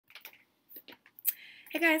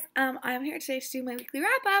Hey guys, I'm here today to do my weekly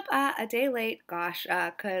wrap up. A day late, gosh,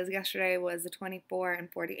 because yesterday was the 24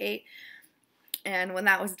 and 48, and when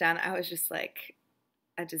that was done, I was just like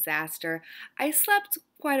a disaster. I slept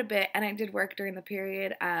quite a bit, and I did work during the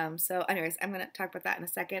period. So, anyways, I'm gonna talk about that in a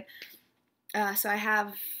second. So I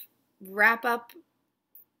have wrap up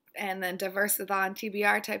and then diversithon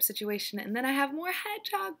TBR type situation, and then I have more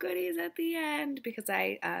hedgehog goodies at the end because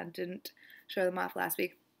I didn't show them off last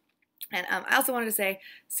week. And I also wanted to say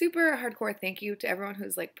super hardcore thank you to everyone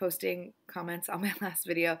who's like posting comments on my last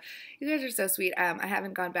video. You guys are so sweet. I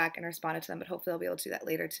haven't gone back and responded to them, but hopefully I'll be able to do that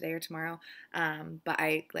later today or tomorrow. But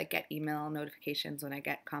I like get email notifications when I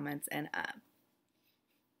get comments, and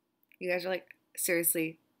you guys are like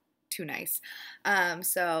seriously too nice.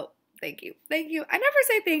 So thank you, thank you. I never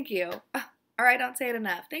say thank you, or I don't say it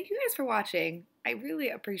enough. Thank you guys for watching. I really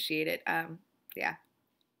appreciate it. Yeah.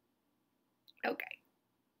 Okay.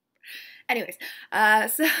 Anyways,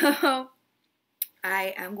 so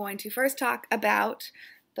I am going to first talk about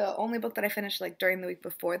the only book that I finished like during the week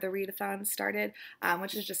before the readathon started,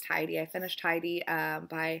 which is just Heidi. I finished Heidi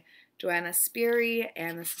by Joanna Spiri,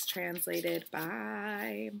 and this is translated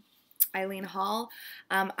by Eileen Hall.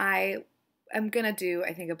 I am gonna do,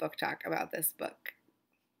 I think, a book talk about this book.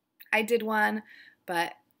 I did one,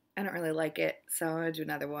 but I don't really like it, so I'm gonna do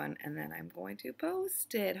another one, and then I'm going to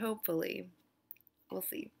post it, hopefully. We'll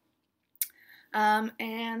see.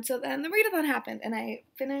 And so then the readathon happened, and I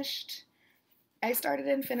started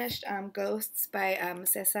and finished Ghosts by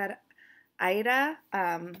Cesar Aida,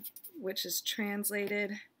 which is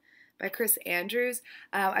translated by Chris Andrews.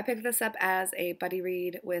 I picked this up as a buddy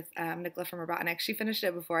read with Nicola from Robotnik. She finished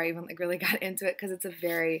it before I even like really got into it because it's a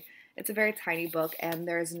very tiny book, and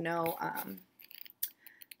there's no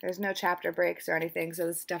chapter breaks or anything, so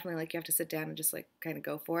this is definitely like you have to sit down and just like kind of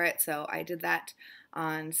go for it. So I did that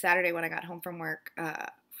on Saturday when I got home from work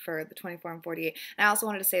for the 24 and 48. And I also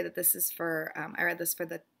wanted to say that this is for, I read this for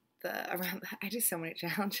the around, I do so many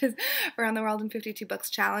challenges, Around the World in 52 Books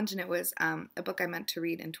challenge, and it was a book I meant to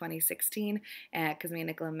read in 2016, because me and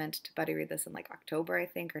Nicola meant to buddy read this in like October, I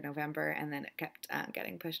think, or November, and then it kept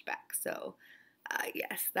getting pushed back. So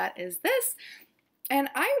yes, that is this. And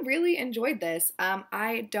I really enjoyed this.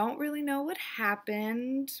 I don't really know what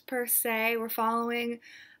happened per se. We're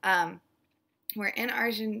in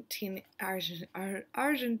Argentina.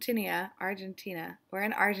 We're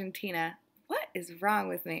in Argentina. What is wrong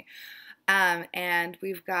with me? And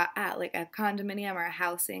we've got like a condominium or a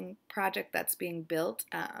housing project that's being built.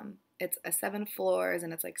 It's 7 floors,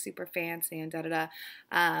 and it's like super fancy and da da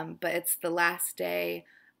da. But it's the last day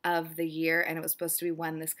of the year, and it was supposed to be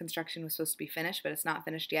when this construction was supposed to be finished, but it's not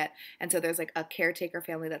finished yet. And so there's like a caretaker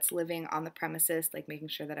family that's living on the premises, like making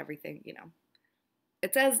sure that everything,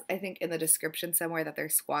 it says, I think in the description somewhere, that they're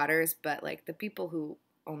squatters, but like the people who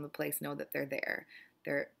own the place know that they're there.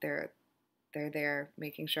 They're there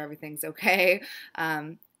making sure everything's okay.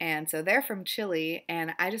 And so they're from Chile,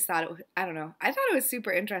 and I just thought I don't know, I thought it was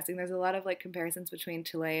super interesting. There's a lot of like comparisons between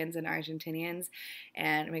Chileans and Argentinians,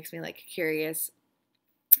 and it makes me like curious,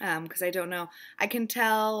 because I don't know. I can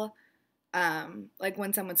tell, like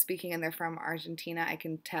when someone's speaking and they're from Argentina, I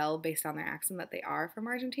can tell based on their accent that they are from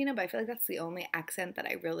Argentina, but I feel like that's the only accent that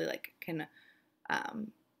I really like can,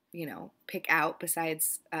 pick out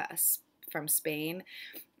besides from Spain.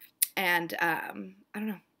 And I don't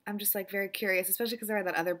know. I'm just like very curious, especially because I read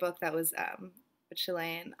that other book that was a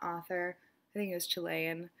Chilean author. I think it was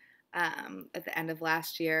Chilean, at the end of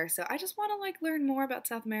last year. So I just want to like learn more about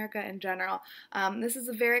South America in general. This is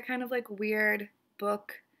a very kind of like weird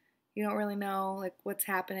book. You don't really know like what's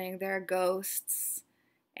happening. There are ghosts,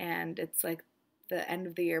 and it's like the end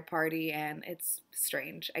of the year party, and it's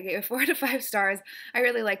strange. I gave it 4 to 5 stars. I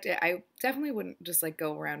really liked it. I definitely wouldn't just like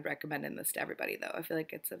go around recommending this to everybody though. I feel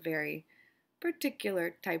like it's a very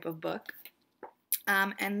particular type of book.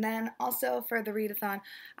 And then also for the readathon,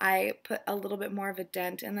 I put a little bit more of a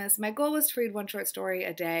dent in this. My goal was to read 1 short story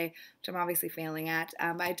a day, which I'm obviously failing at.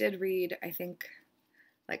 I did read, I think,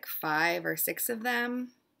 like 5 or 6 of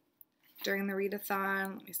them during the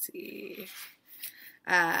readathon. Let me see.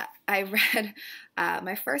 I read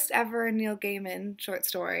my first ever Neil Gaiman short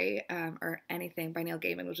story, or anything by Neil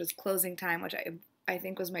Gaiman, which was Closing Time, which I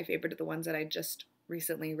think was my favorite of the ones that I just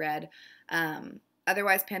recently read.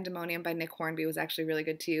 Otherwise, Pandemonium by Nick Hornby was actually really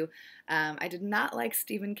good too. I did not like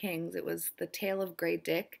Stephen King's. It was The Tale of Grey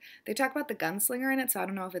Dick. They talk about the gunslinger in it, so I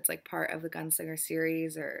don't know if it's like part of the gunslinger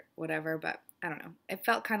series or whatever, but I don't know. It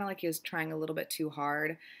felt kind of like he was trying a little bit too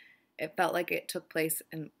hard. It felt like it took place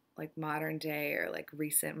in like modern day or like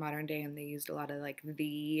recent modern day, and they used a lot of like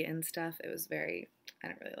the and stuff. It was I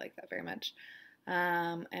didn't really like that very much.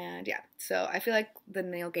 And yeah, so I feel like the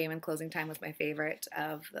Neil Gaiman Closing Time was my favorite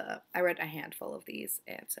of the, I read a handful of these,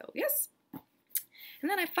 and so yes. And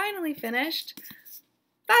then I finally finished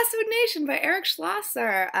Fast Food Nation by Eric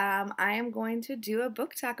Schlosser. I am going to do a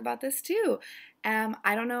book talk about this too.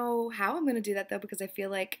 I don't know how I'm going to do that though, because I feel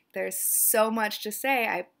like there's so much to say.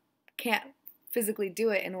 I can't physically do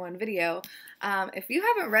it in one video. If you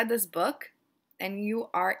haven't read this book and you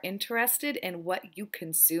are interested in what you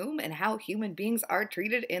consume and how human beings are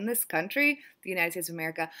treated in this country, the United States of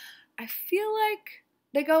America, I feel like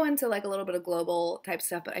they go into like a little bit of global type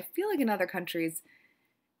stuff, but I feel like in other countries,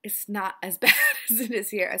 it's not as bad as it is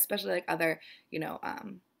here, especially like other,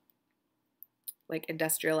 like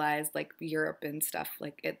industrialized, like Europe and stuff.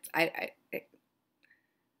 Like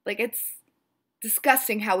it's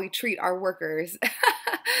disgusting how we treat our workers.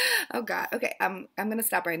 Oh God. Okay, I'm gonna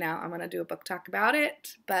stop right now. I'm gonna do a book talk about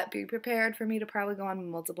it, but be prepared for me to probably go on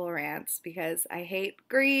multiple rants because I hate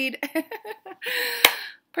greed.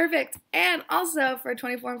 Perfect. And also for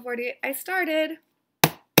 24 and 48, I started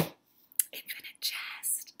Infinite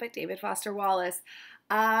Jest by David Foster Wallace.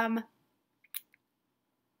 I'm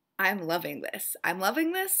loving this. I'm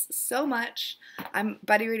loving this so much. I'm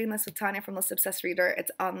buddy reading this with Tanya from List Obsessed Reader.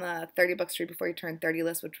 It's on the 30 books read before you turn 30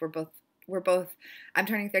 list, which we're both, I'm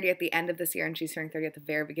turning 30 at the end of this year and she's turning 30 at the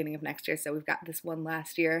very beginning of next year. So we've got this one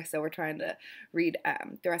last year. So we're trying to read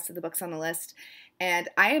the rest of the books on the list. And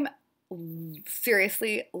I am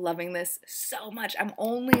seriously loving this so much. I'm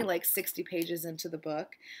only like 60 pages into the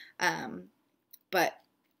book. But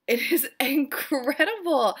it is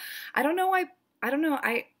incredible. I don't know why. I don't know.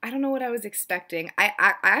 I don't know what I was expecting.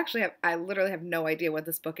 I literally have no idea what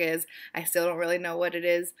this book is. I still don't really know what it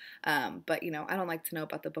is. But I don't like to know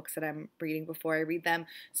about the books that I'm reading before I read them.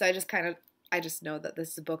 So I just know that this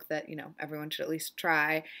is a book that, everyone should at least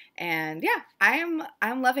try. And yeah,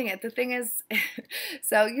 I'm loving it. The thing is,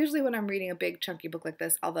 so usually when I'm reading a big chunky book like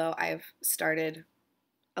this, although I've started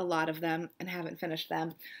a lot of them and haven't finished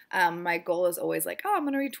them, my goal is always like, oh, I'm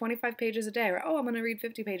going to read 25 pages a day, or oh, I'm going to read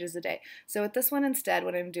 50 pages a day. So with this one instead,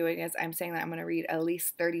 what I'm doing is I'm saying that I'm going to read at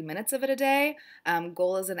least 30 minutes of it a day.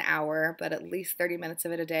 Goal is an hour, but at least 30 minutes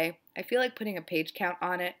of it a day. I feel like putting a page count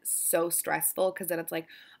on it so stressful, because then it's like,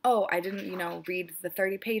 oh, I didn't, read the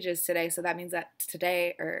 30 pages today, so that means that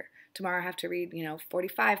today or tomorrow I have to read,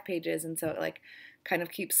 45 pages, and so it like kind of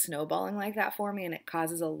keeps snowballing like that for me, and it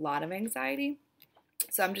causes a lot of anxiety.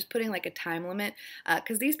 So I'm just putting like a time limit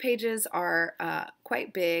because these pages are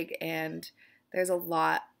quite big and there's a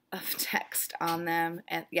lot of text on them.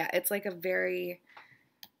 And yeah, it's like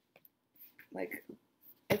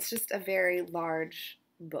it's just a very large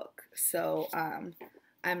book. So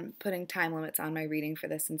I'm putting time limits on my reading for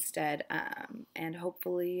this instead. And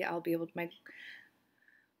hopefully I'll be able to,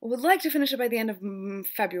 would like to finish it by the end of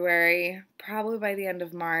February, probably by the end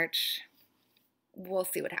of March. We'll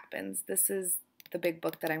see what happens. This is the big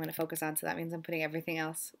book that I'm going to focus on, so that means I'm putting everything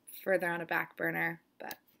else further on a back burner,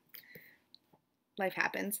 but life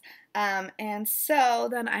happens. And so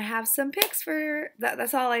then I have some picks for that.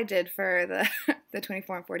 That's all I did for the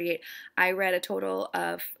 24 and 48. I read a total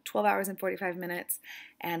of 12 hours and 45 minutes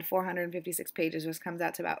and 456 pages, which comes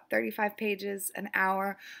out to about 35 pages an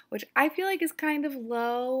hour, which I feel like is kind of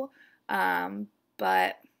low. But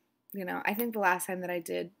I think the last time that I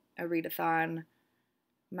did a readathon,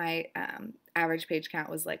 my average page count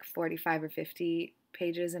was like 45 or 50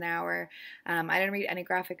 pages an hour. I didn't read any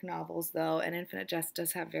graphic novels though, and Infinite Jest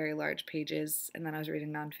does have very large pages, and then I was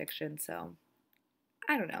reading nonfiction, so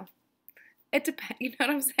I don't know. It depends, you know what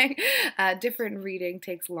I'm saying? Different reading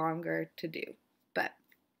takes longer to do, but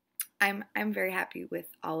I'm very happy with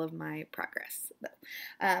all of my progress.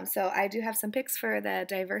 So I do have some picks for the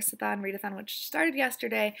Diversathon Readathon, which started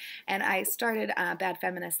yesterday, and I started Bad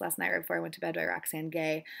Feminist last night right before I went to bed by Roxane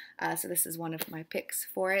Gay. So this is one of my picks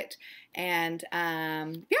for it, and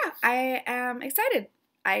yeah, I am excited.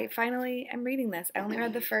 I finally am reading this. I only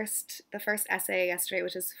read the first essay yesterday,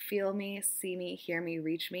 which is Feel Me, See Me, Hear Me,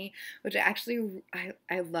 Reach Me, which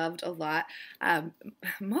I loved a lot,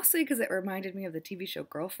 mostly because it reminded me of the TV show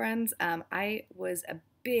Girlfriends. I was a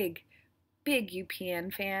big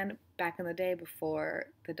UPN fan back in the day before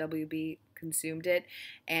the WB consumed it,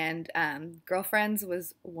 and Girlfriends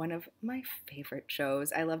was one of my favorite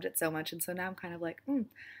shows. I loved it so much, and so now I'm kind of like, kind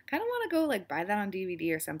of want to go like buy that on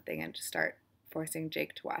DVD or something and just start forcing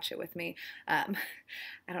Jake to watch it with me. I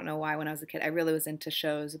don't know why when I was a kid I really was into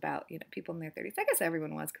shows about people in their 30s. I guess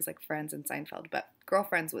everyone was, because like Friends and Seinfeld, but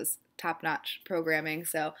Girlfriends was top-notch programming,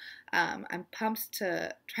 so I'm pumped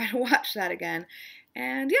to try to watch that again.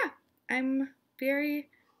 And yeah, I'm very,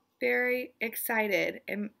 very excited,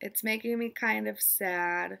 and it's making me kind of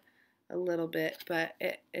sad a little bit, but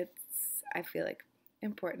it's, I feel like,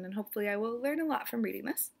 important, and hopefully I will learn a lot from reading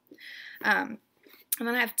this. And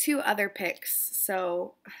then I have two other picks,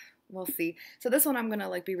 so we'll see. So this one I'm going to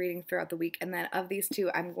like be reading throughout the week, and then of these two,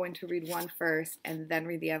 I'm going to read one first and then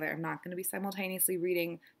read the other. I'm not going to be simultaneously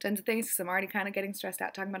reading tons of things because I'm already kind of getting stressed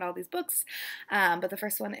out talking about all these books. But the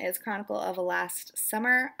first one is Chronicle of a Last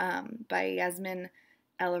Summer by Yasmin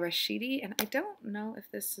El Rashidi, and I don't know if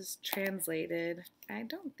this is translated. I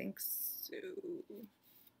don't think so.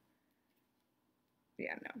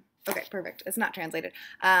 Yeah, no. Okay, perfect. It's not translated.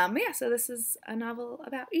 Yeah, so this is a novel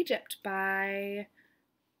about Egypt by,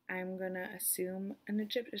 I'm going to assume, an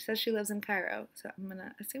Egyptian. It says she lives in Cairo, so I'm going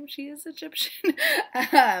to assume she is Egyptian.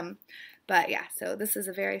 But yeah, so this is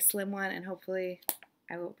a very slim one, and hopefully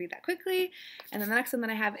I will read that quickly. And then the next one that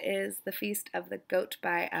I have is The Feast of the Goat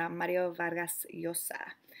by Mario Vargas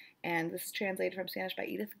Llosa. And this is translated from Spanish by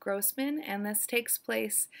Edith Grossman, and this takes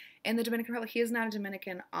place in the Dominican Republic. He is not a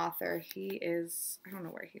Dominican author. He is, I don't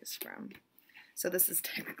know where he's from. So this is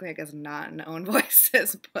technically, I guess, not an Owen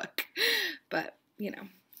Voices book. But, you know,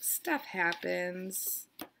 stuff happens.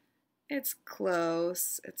 It's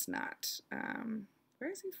close. It's not.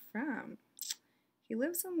 Where is he from? He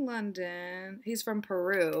lives in London. He's from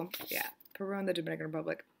Peru. Yeah, Peru and the Dominican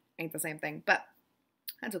Republic ain't the same thing, but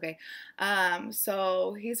that's okay.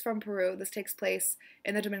 So he's from Peru. This takes place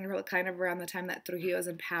in the Dominican Republic kind of around the time that Trujillo is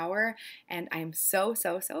in power, and I'm so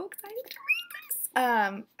excited to read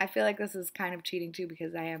this. I feel like this is kind of cheating too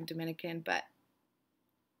because I am Dominican, but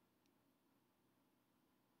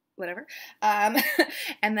whatever. And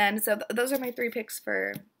then, so those are my three picks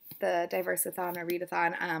for the Diverse-a-thon or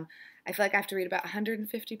Read-a-thon. I feel like I have to read about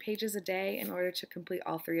 150 pages a day in order to complete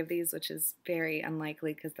all three of these, which is very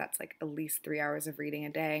unlikely because that's like at least 3 hours of reading a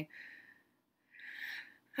day.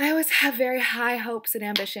 I always have very high hopes and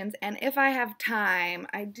ambitions, and if I have time,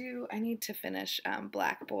 I need to finish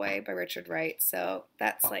Black Boy by Richard Wright, so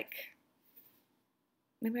that's like,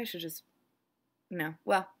 maybe I should just, no,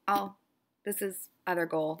 well, this is other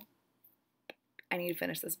goal. I need to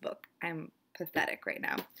finish this book. I'm pathetic right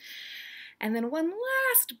now. And then one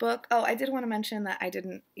last book. Oh, I did want to mention that I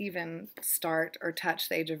didn't even start or touch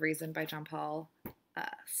The Age of Reason by Jean-Paul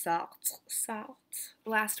Sartre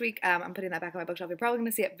last week. I'm putting that back on my bookshelf. You're probably going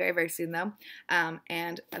to see it very, very soon, though.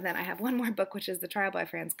 And then I have one more book, which is The Trial by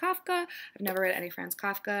Franz Kafka. I've never read any Franz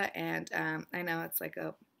Kafka, and I know it's like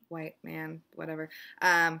a white man, whatever.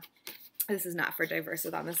 This is not for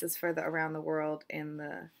Diverse-a-thon. This is for the Around the World in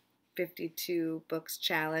the 52 Books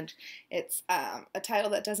Challenge. It's a title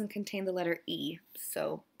that doesn't contain the letter E,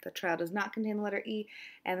 so the trial does not contain the letter E,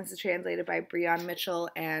 and this is translated by Breon Mitchell,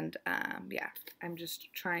 and yeah, I'm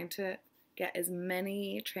just trying to get as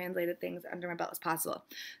many translated things under my belt as possible.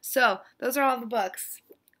 So those are all the books.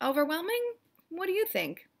 Overwhelming? What do you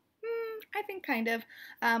think? I think kind of.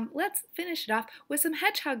 Let's finish it off with some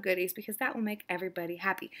hedgehog goodies because that will make everybody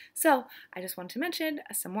happy. So I just wanted to mention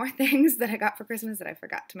some more things that I got for Christmas that I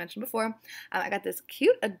forgot to mention before. I got this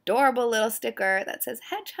cute, adorable little sticker that says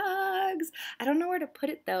hedgehogs. I don't know where to put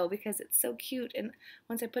it though because it's so cute, and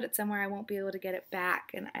once I put it somewhere I won't be able to get it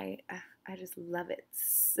back, and I just love it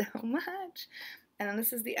so much. And then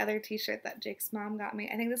this is the other t-shirt that Jake's mom got me.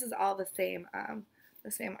 I think this is all the same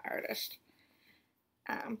artist.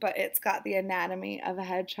 But it's got the anatomy of a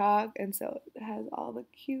hedgehog, and so it has all the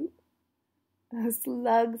cute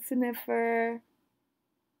slug sniffer.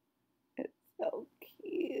 It's so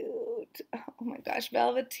cute. Oh my gosh,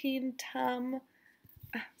 velveteen tum.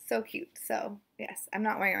 So cute. So yes, I'm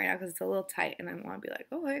not wearing it right now because it's a little tight, and I want to be like,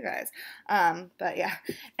 oh hey guys. But yeah,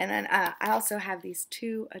 and then I also have these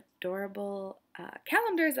two adorable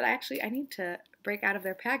calendars that I need to break out of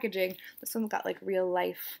their packaging. This one's got like real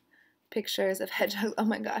life pictures of hedgehogs. Oh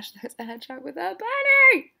my gosh, there's a hedgehog with a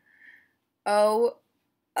bunny. Oh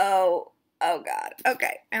God.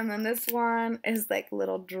 Okay, and then this one is like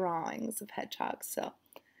little drawings of hedgehogs. So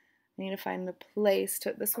I need to find the place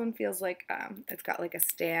to. This one feels like it's got like a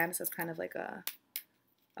stand, so it's kind of like a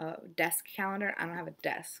desk calendar. I don't have a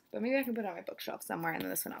desk, but maybe I can put it on my bookshelf somewhere, and then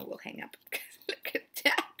this one I will hang up. Look at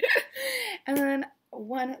that. And then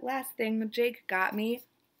one last thing that Jake got me.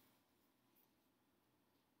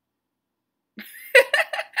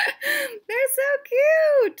 They're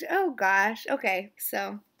so cute. Oh gosh. Okay,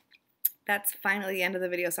 so that's finally the end of the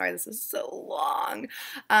video. Sorry, this is so long.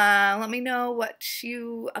 Let me know what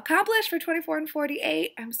you accomplished for 24 and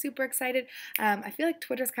 48. I'm super excited. I feel like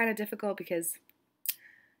Twitter's kind of difficult because,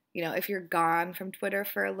 you know, if you're gone from Twitter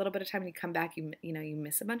for a little bit of time and you come back, you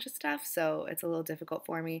miss a bunch of stuff. So it's a little difficult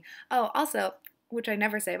for me. Oh, also, which I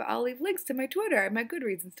never say, but I'll leave links to my Twitter and my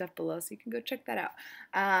Goodreads and stuff below, so you can go check that out.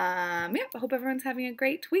 Yeah, I hope everyone's having a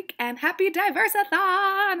great week, and happy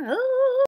Diversathon!